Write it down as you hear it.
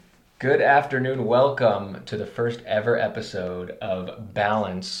Good afternoon. Welcome to the first ever episode of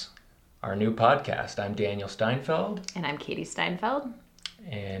Balance, our new podcast. I'm Daniel Steinfeld, And I'm Katie Steinfeld.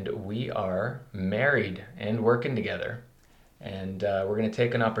 and we are married and working together. And we're going to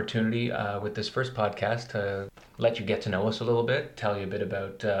take an opportunity with this first podcast to let you get to know us a little bit, tell you a bit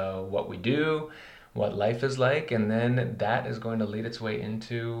about what we do, what life is like, and then that is going to lead its way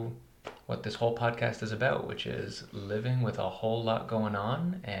into what this whole podcast is about, which is living with a whole lot going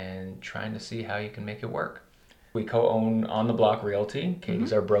on and trying to see how you can make it work. We co-own On the Block Realty.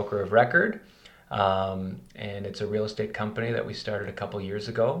 Katie's our broker of record, and it's a real estate company that we started a couple years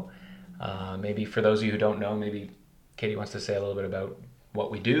ago. Maybe for those of you who don't know, maybe Katie wants to say a little bit about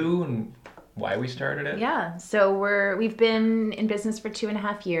what we do and why we started it. Yeah, so we've been in business for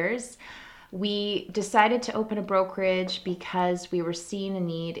 2.5 years. We decided to open a brokerage because we were seeing a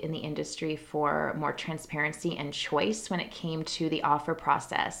need in the industry for more transparency and choice when it came to the offer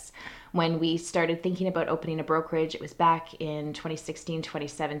process. When we started thinking about opening a brokerage, it was back in 2016,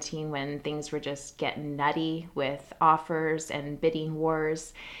 2017 when things were just getting nutty with offers and bidding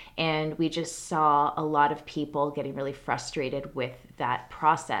wars. And we just saw a lot of people getting really frustrated with that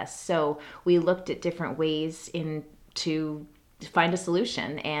process. So we looked at different ways to find a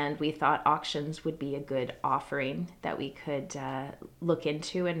solution, and we thought auctions would be a good offering that we could look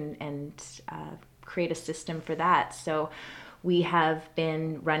into and create a system for that. So we have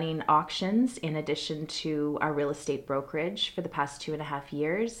been running auctions in addition to our real estate brokerage for the past 2.5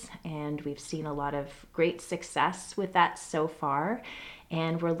 years, and we've seen a lot of great success with that so far,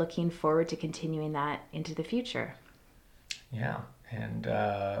 and we're looking forward to continuing that into the future. Yeah, and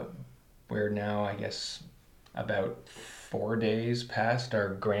we're now, I guess, about 4 days past our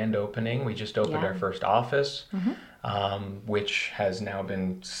grand opening. We just opened our first office, which has now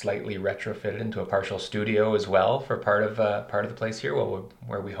been slightly retrofitted into a partial studio as well for part of the place here.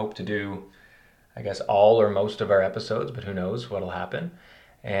 Where we hope to do, I guess, all or most of our episodes, but who knows what'll happen.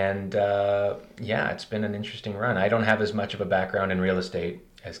 And yeah, it's been an interesting run. I don't have as much of a background in real estate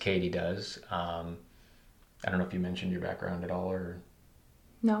as Katie does. I don't know if you mentioned your background at all, or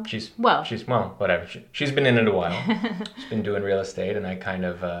No. She's whatever. She's been in it a while. She's been doing real estate, and I kind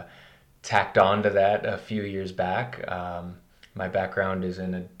of tacked on to that a few years back. My background is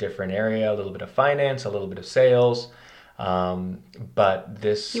in a different area, a little bit of finance, a little bit of sales. But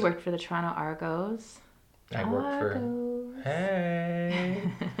this... You worked for the Toronto Argos. I worked for... Hey!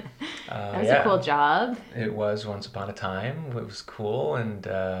 That was a cool job. It was once upon a time. It was cool, and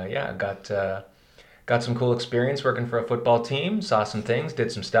yeah, got some cool experience working for a football team, saw some things,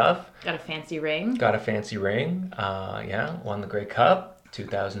 did some stuff. Got a fancy ring. Yeah, won the Grey Cup.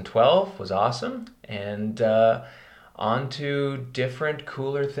 2012 was awesome. And on to different,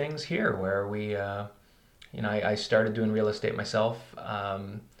 cooler things here where we, I started doing real estate myself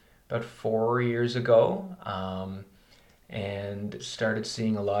about 4 years ago, and started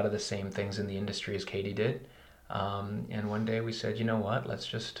seeing a lot of the same things in the industry as Katie did. And one day we said, you know what, let's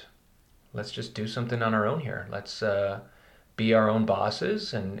just do something on our own here. Let's be our own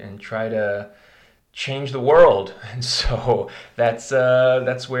bosses and try to change the world. And so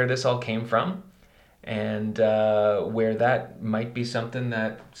that's where this all came from, and where that might be something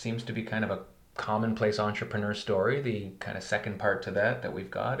that seems to be kind of a commonplace entrepreneur story. The kind of second part to that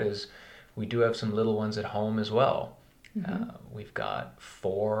we've got is we do have some little ones at home as well. We've got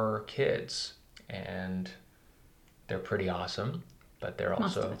 4 kids, and they're pretty awesome. But they're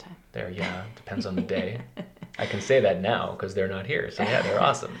also, most of the time. Depends on the day. I can say that now because they're not here. So yeah, they're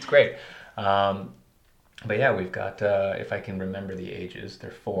awesome. It's great. But yeah, we've got, if I can remember the ages,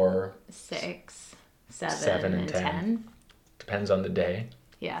 they're 4, 6, 7 and 10. Depends on the day.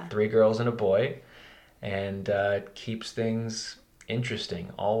 Yeah. 3 girls and a boy. And it keeps things interesting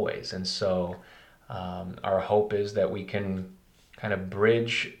always. And so our hope is that we can kind of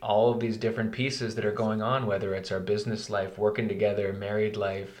bridge all of these different pieces that are going on, whether it's our business life, working together, married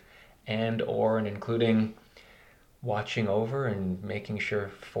life, and including watching over and making sure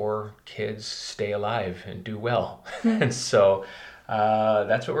 4 kids stay alive and do well. And so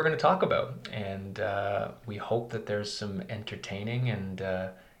that's what we're going to talk about. And we hope that there's some entertaining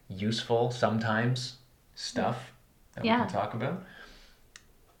and useful sometimes stuff that we can talk about.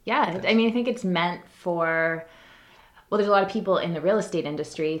 Yeah, I mean, I think it's meant for... Well, there's a lot of people in the real estate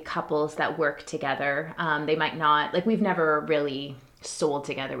industry, couples that work together. They might not, like, we've never really sold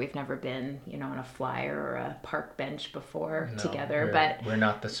together. We've never been, on a flyer or a park bench before together. But we're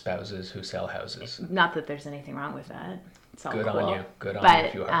not the spouses who sell houses. Not that there's anything wrong with that. It's all Good cool. on you. Good on you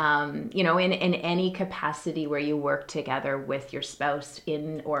if you are. In any capacity where you work together with your spouse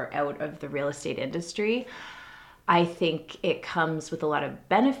in or out of the real estate industry, I think it comes with a lot of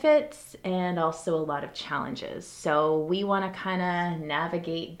benefits and also a lot of challenges. So we want to kind of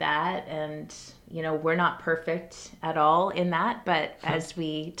navigate that, and we're not perfect at all in that, but as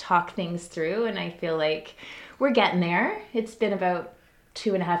we talk things through, and I feel like we're getting there. It's been about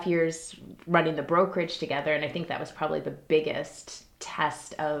 2.5 years running the brokerage together, and I think that was probably the biggest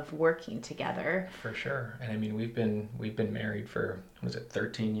test of working together. For sure. And I mean, we've been married for, was it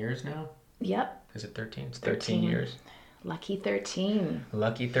 13 years now? Yep. Is it 13? It's 13 years. Lucky 13.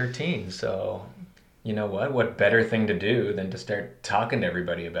 Lucky 13. So, you know what better thing to do than to start talking to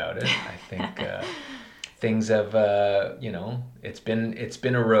everybody about it? I think things have, it's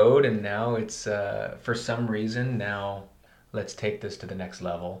been a road, and now it's, for some reason, now let's take this to the next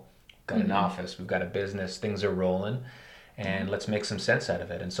level. We've got an office, we've got a business, things are rolling, and let's make some sense out of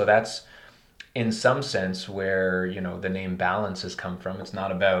it. And so that's, in some sense, where, the name Balance has come from. It's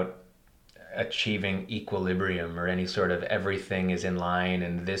not about achieving equilibrium or any sort of everything is in line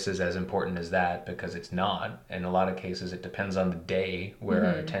and this is as important as that, because it's not. In a lot of cases, it depends on the day where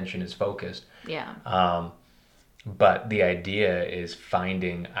our attention is focused. Yeah. But the idea is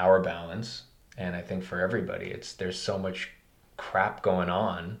finding our balance. And I think for everybody, there's so much crap going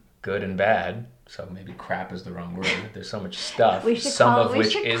on, good and bad. So maybe crap is the wrong word. There's so much stuff, some of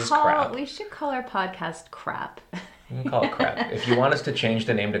which is crap. We should call our podcast Crap. You can call it Crap. If you want us to change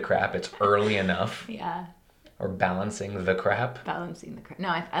the name to Crap, it's early enough. Yeah. Or Balancing the Crap. Balancing the Crap. No,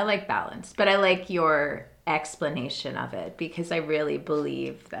 I like balance, but I like your explanation of it, because I really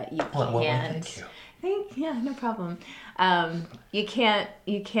believe that you can't. Well, thank you. Yeah, no problem. You can't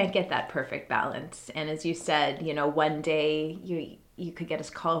get that perfect balance. And as you said, one day you could get a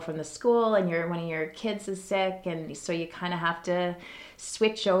call from the school and one of your kids is sick, and so you kind of have to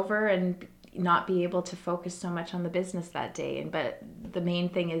switch over and not be able to focus so much on the business that day. But the main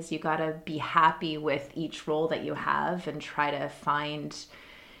thing is you got to be happy with each role that you have and try to find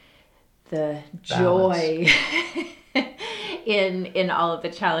the joy in all of the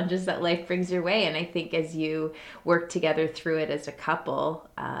challenges that life brings your way. And I think as you work together through it as a couple,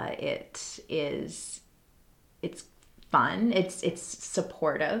 it's fun. It's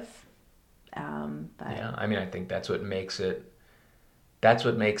supportive. Yeah, I mean, I think that's what makes it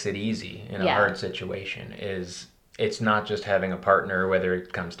easy in a hard situation. Is it's not just having a partner, whether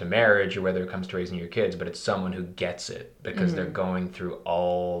it comes to marriage or whether it comes to raising your kids, but it's someone who gets it, because they're going through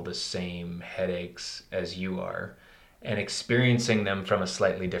all the same headaches as you are and experiencing them from a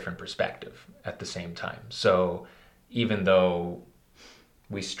slightly different perspective at the same time. So even though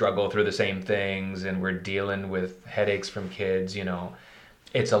we struggle through the same things and we're dealing with headaches from kids,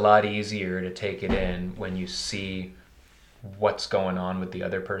 it's a lot easier to take it in when you see what's going on with the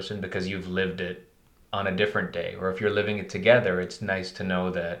other person, because you've lived it on a different day. Or if you're living it together, it's nice to know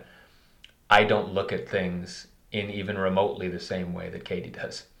that I don't look at things in even remotely the same way that Katie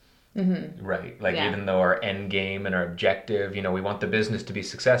does. Mm-hmm. Right? Like, even though our end game and our objective, we want the business to be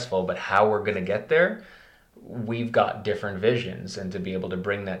successful, but how we're going to get there, we've got different visions. And to be able to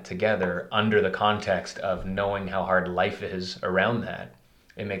bring that together under the context of knowing how hard life is around that,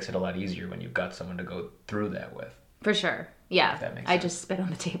 it makes it a lot easier when you've got someone to go through that with. For sure. Yeah. That makes I sense. just spit on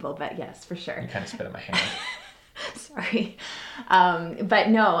the table, but yes, for sure. You kind of spit on my hand. Sorry. But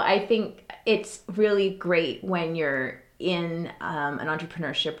no, I think it's really great when you're in an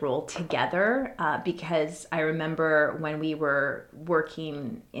entrepreneurship role together, because I remember when we were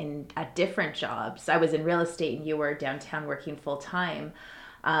working at different jobs, I was in real estate and you were downtown working full time.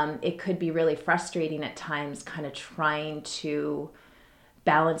 It could be really frustrating at times, kind of trying to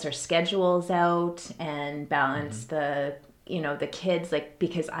balance our schedules out and balance the kids, like,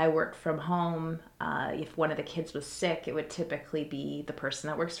 because I work from home, if one of the kids was sick, it would typically be the person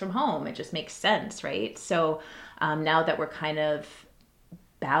that works from home. It just makes sense, right? So now that we're kind of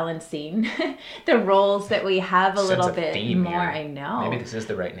balancing the roles that we have a little bit more, here. I know. Maybe this is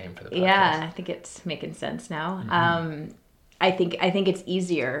the right name for the podcast. Yeah, I think it's making sense now. Mm-hmm. I think it's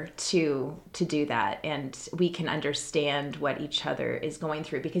easier to do that, and we can understand what each other is going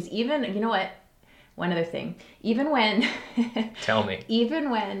through, because even, you know what, one other thing, even when tell me,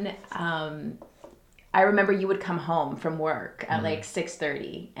 even when I remember you would come home from work at like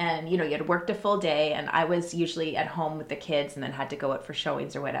 6:30, and you had worked a full day, and I was usually at home with the kids and then had to go out for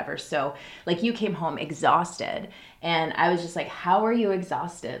showings or whatever. So like, you came home exhausted, and I was just like, how are you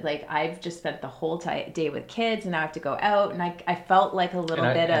exhausted? Like, I've just spent the whole day with kids, and now I have to go out, and I felt like a little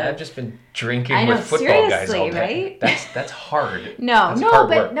bit of. I've just been drinking with football guys all day. Right? That's hard.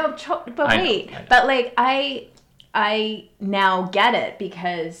 But wait, but like I now get it,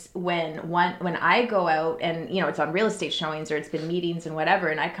 because when I go out and, it's on real estate showings or it's been meetings and whatever,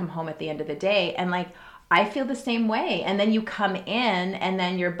 and I come home at the end of the day and like, I feel the same way. And then you come in and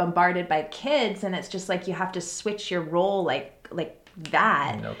then you're bombarded by kids and it's just like you have to switch your role like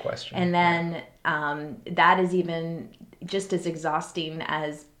that. No question. And then that is even just as exhausting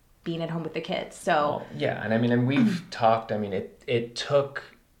as being at home with the kids. So well, yeah, and I mean, and we've talked. I mean, it took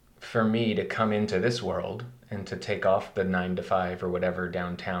for me to come into this world and to take off the 9 to 5 or whatever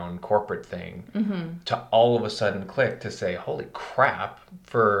downtown corporate thing to all of a sudden click to say, holy crap,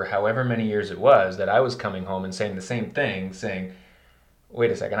 for however many years it was that I was coming home and saying the same thing, saying,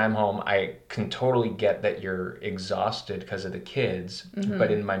 wait a second, I'm home. I can totally get that you're exhausted because of the kids, but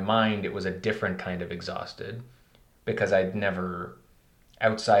in my mind, it was a different kind of exhausted because I'd never,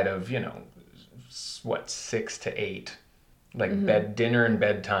 outside of, 6 to 8, like dinner and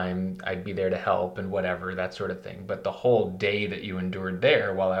bedtime, I'd be there to help and whatever, that sort of thing. But the whole day that you endured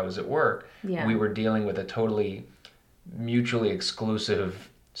there while I was at work, we were dealing with a totally mutually exclusive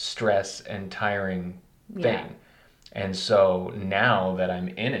stress and tiring thing. And so now that I'm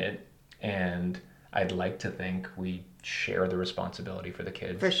in it, and I'd like to think we share the responsibility for the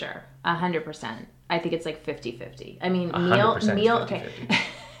kids. For sure. 100%. I think it's like 50-50. I mean, 100% meal, 50-50. okay.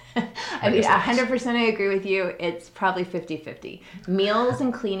 I mean, 100% I agree with you. It's probably 50-50. Meals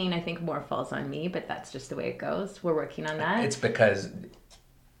and cleaning, I think more falls on me, but that's just the way it goes. We're working on that. It's because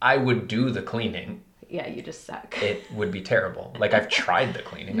I would do the cleaning. Yeah, you just suck. It would be terrible. Like, I've tried the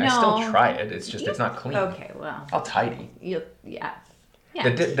cleaning. No. I still try it. It's just, it's not clean. Okay, well. I'll tidy. Yeah.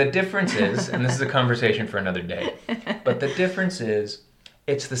 The difference is, and this is a conversation for another day, but the difference is,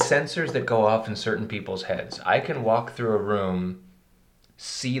 it's the sensors that go off in certain people's heads. I can walk through a room,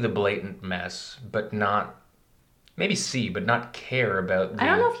 see the blatant mess, but not, maybe see, but not care about the... I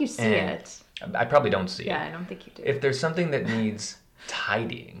don't know if you see it. I probably don't see it. Yeah, I don't think you do. If there's something that needs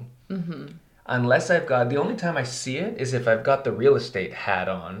tidying, unless I've got, the only time I see it is if I've got the real estate hat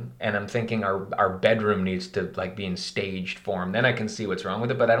on and I'm thinking our bedroom needs to like be in staged form, then I can see what's wrong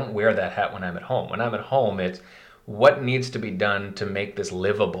with it, but I don't wear that hat when I'm at home. When I'm at home, it's what needs to be done to make this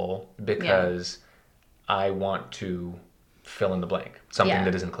livable because I want to fill in the blank. Something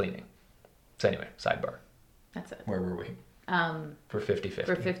that isn't cleaning. So anyway, sidebar. That's it. Where were we? For 50-50.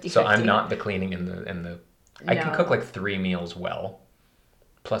 For 50-50. So I'm not the cleaning and the I can cook like 3 meals well,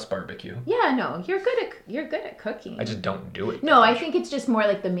 plus barbecue. Yeah, no, you're good at cooking. I just don't do it. No, I think it's just more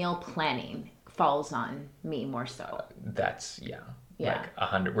like the meal planning falls on me more so. That's Yeah. like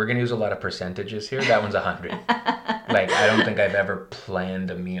 100. We're gonna use a lot of percentages here. That one's 100. Like I don't think I've ever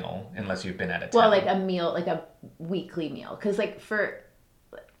planned a meal unless you've been at a town. Well, like a meal, like a weekly meal, because like for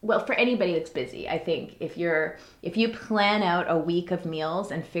anybody that's busy, I think if you plan out a week of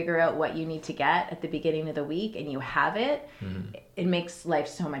meals and figure out what you need to get at the beginning of the week and you have it, it makes life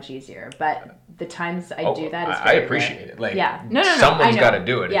so much easier. But the times I do that is I appreciate it. Like no, someone's got to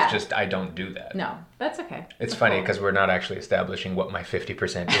do it. It's just I don't do that. No, that's okay. It's funny because we're not actually establishing what my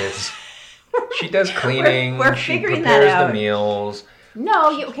 50% is. She does cleaning. We're she figuring prepares that out. the meals.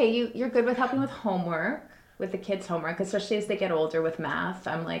 No, you're good with helping with homework. With the kids' homework, especially as they get older with math,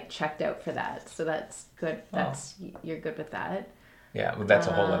 I'm like checked out for that. So that's good. You're good with that. Yeah, well, that's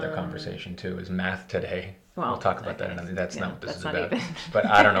a whole other conversation too. Is math today? We'll talk about that another. That's not what this is about. But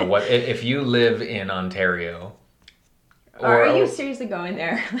I don't know what if you live in Ontario. Or are you seriously going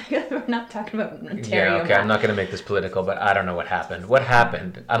there? Like, we're not talking about Ontario. Yeah, okay. I'm not going to make this political, but I don't know what happened. What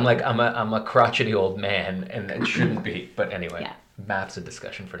happened? I'm a crotchety old man, and it shouldn't be. But anyway. Yeah. Math's a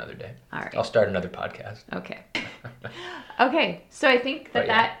discussion for another day. All right. I'll start another podcast. Okay. Okay. So I think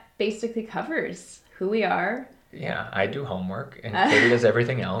that basically covers who we are. Yeah, I do homework and Katie does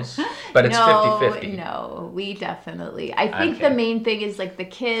everything else. But it's 50-50. No, we definitely. I think the main thing is like the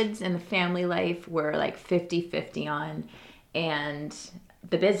kids and the family life we're like 50-50 on, and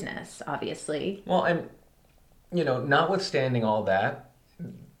the business, obviously. Well, and notwithstanding all that,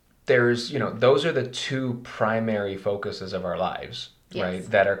 there's, those are the 2 primary focuses of our lives, right?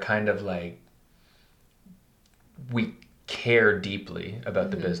 That are kind of like, we care deeply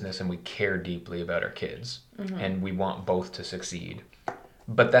about the business and we care deeply about our kids and we want both to succeed.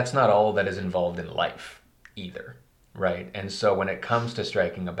 But that's not all that is involved in life either, right? And so when it comes to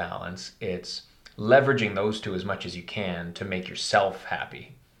striking a balance, it's leveraging those 2 as much as you can to make yourself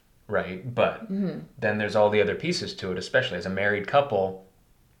happy, right? But then there's all the other pieces to it, especially as a married couple.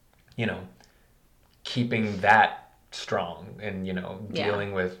 Keeping that strong and,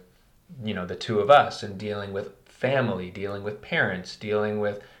 dealing with, the 2 of us and dealing with family, dealing with parents, dealing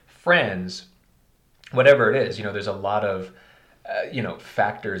with friends, whatever it is, there's a lot of,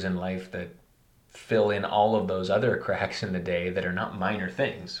 factors in life that fill in all of those other cracks in the day that are not minor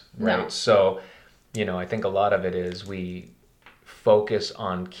things, right? No. So, I think a lot of it is we focus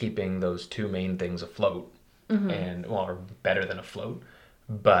on keeping those two main things afloat, and well, or better than afloat,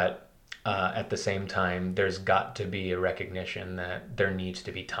 but at the same time, there's got to be a recognition that there needs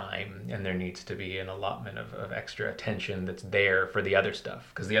to be time and there needs to be an allotment of extra attention that's there for the other stuff,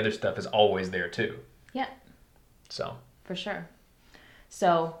 because the other stuff is always there too. Yeah, So, for sure.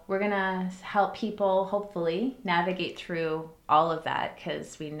 So we're going to help people hopefully navigate through all of that,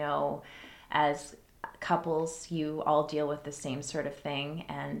 because we know as couples, you all deal with the same sort of thing,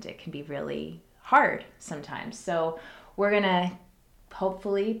 and it can be really hard sometimes. So we're going to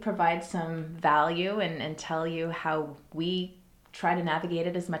hopefully provide some value and tell you how we try to navigate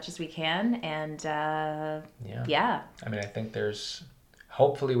it as much as we can. And yeah. I mean, I think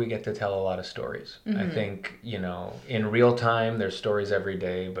hopefully we get to tell a lot of stories. I think, in real time, there's stories every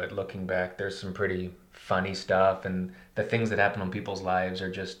day, but looking back, there's some pretty funny stuff, and the things that happen on people's lives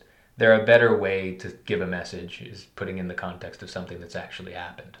are just, they're a better way to give a message, is putting in the context of something that's actually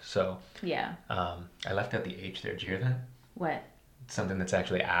happened. So, Yeah. I left out the H there. Did you hear that? What? Something that's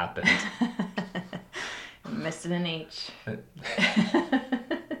actually happened. Missing an H.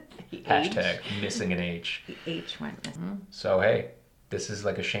 Hashtag missing an H. The H went missing. So, hey, this is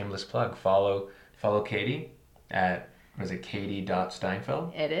like a shameless plug. Follow Katie at, was it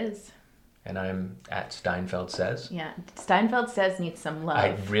Katie.Steinfeld? It is. And I'm at Steinfeld Says. Yeah. Steinfeld Says needs some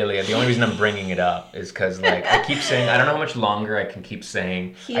love. The only reason I'm bringing it up is because, like, I keep saying, I don't know how much longer I can keep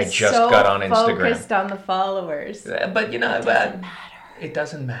saying, I just got on Instagram. He's focused on the followers. But, it doesn't matter. It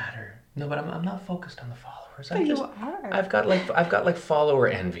doesn't matter. No, but I'm not focused on the followers. But you are. I've got like follower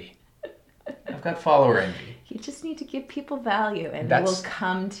envy. I've got follower envy. You just need to give people value, and they will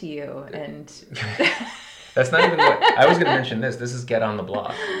come to you. And that's not even what I was going to mention. This is Get on the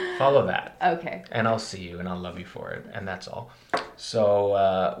Block. Follow that. Okay. And I'll see you, and I'll love you for it, and that's all.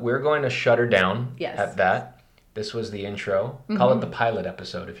 So we're going to shut her down at that. This was the intro. Call it the pilot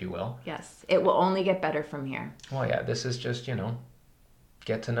episode, if you will. Yes, it will only get better from here. Well, yeah, this is just,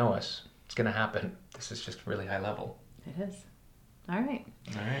 get to know us. It's going to happen. This is just really high level. It is. All right.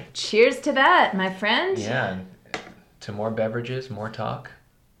 All right. Cheers to that, my friend. Yeah. To more beverages, more talk,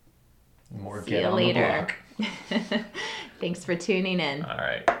 more See Get you on later. the Block. Thanks for tuning in. All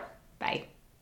right. Bye.